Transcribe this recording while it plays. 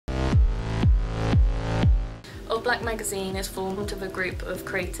Off Black magazine is formed of a group of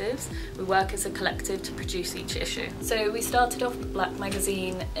creatives. We work as a collective to produce each issue. So we started Off Black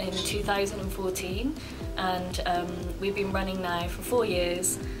magazine in 2014 and we've been running now for 4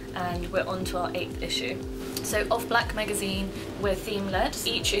 years and we're on to our 8th issue. So Off Black magazine, we're theme-led.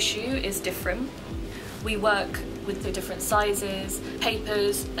 Each issue is different. We work with the different sizes,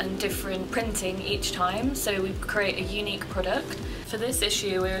 papers and different printing each time, so we create a unique product. For this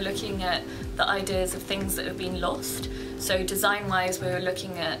issue we were looking at the ideas of things that have been lost. So design-wise we were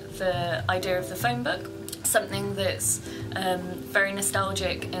looking at the idea of the phone book, something that's very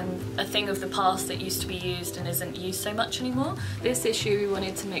nostalgic and a thing of the past that used to be used and isn't used so much anymore. This issue we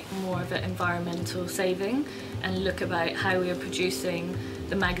wanted to make more of an environmental saving and look about how we are producing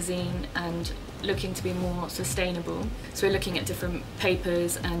the magazine and looking to be more sustainable. So we're looking at different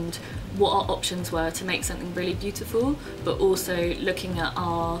papers and what our options were to make something really beautiful, but also looking at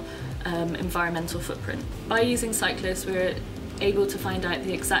our environmental footprint. By using Cyclus, we were able to find out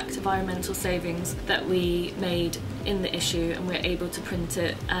the exact environmental savings that we made in the issue, and we were able to print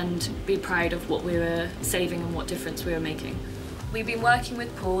it and be proud of what we were saving and what difference we were making. We've been working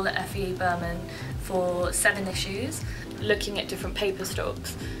with Paul at FEE Berman for 7 issues, looking at different paper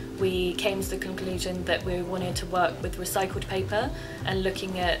stocks. We came to the conclusion that we wanted to work with recycled paper and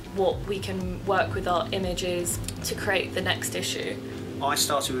looking at what we can work with our images to create the next issue. I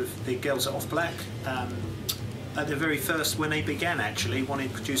started with the girls at Off Black at the very first, when they began actually, wanting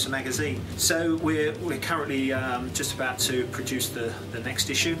to produce a magazine. So we're currently just about to produce the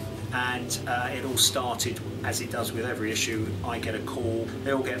next issue, and it all started, as it does with every issue, I get a call,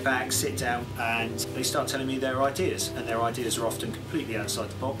 they all get back, sit down, and they start telling me their ideas, and their ideas are often completely outside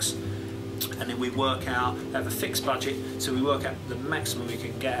the box. And then we work out, they have a fixed budget, so we work out the maximum we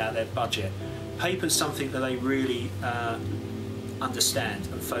can get out of their budget. Paper's something that they really understand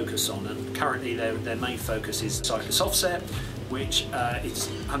and focus on, and currently their main focus is Cyclus Offset, which is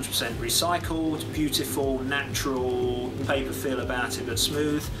 100% recycled, beautiful, natural, paper feel about it but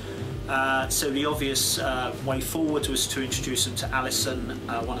smooth. So the obvious way forward was to introduce them to Alison,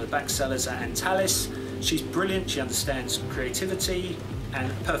 one of the back sellers at Antalis. She's brilliant, she understands creativity,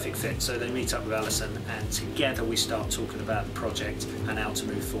 and a perfect fit. So they meet up with Alison and together we start talking about the project and how to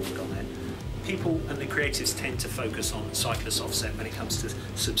move forward on it. People and the creatives tend to focus on Cyclus Offset when it comes to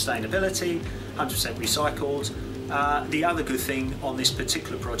sustainability, 100% recycled. The other good thing on this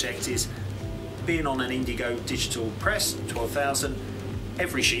particular project is being on an Indigo digital press, 12,000,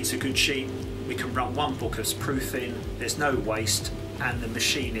 every sheet's a good sheet. We can run 1 book as proofing, there's no waste, and the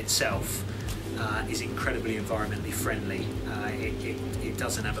machine itself is incredibly environmentally friendly. It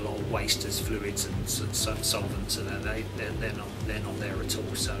doesn't have a lot of waste as fluids and solvents, and they're not there at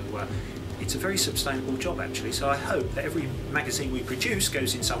all. So it's a very sustainable job actually. So I hope that every magazine we produce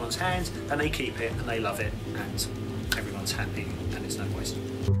goes in someone's hands and they keep it and they love it and everyone's happy and there's no waste.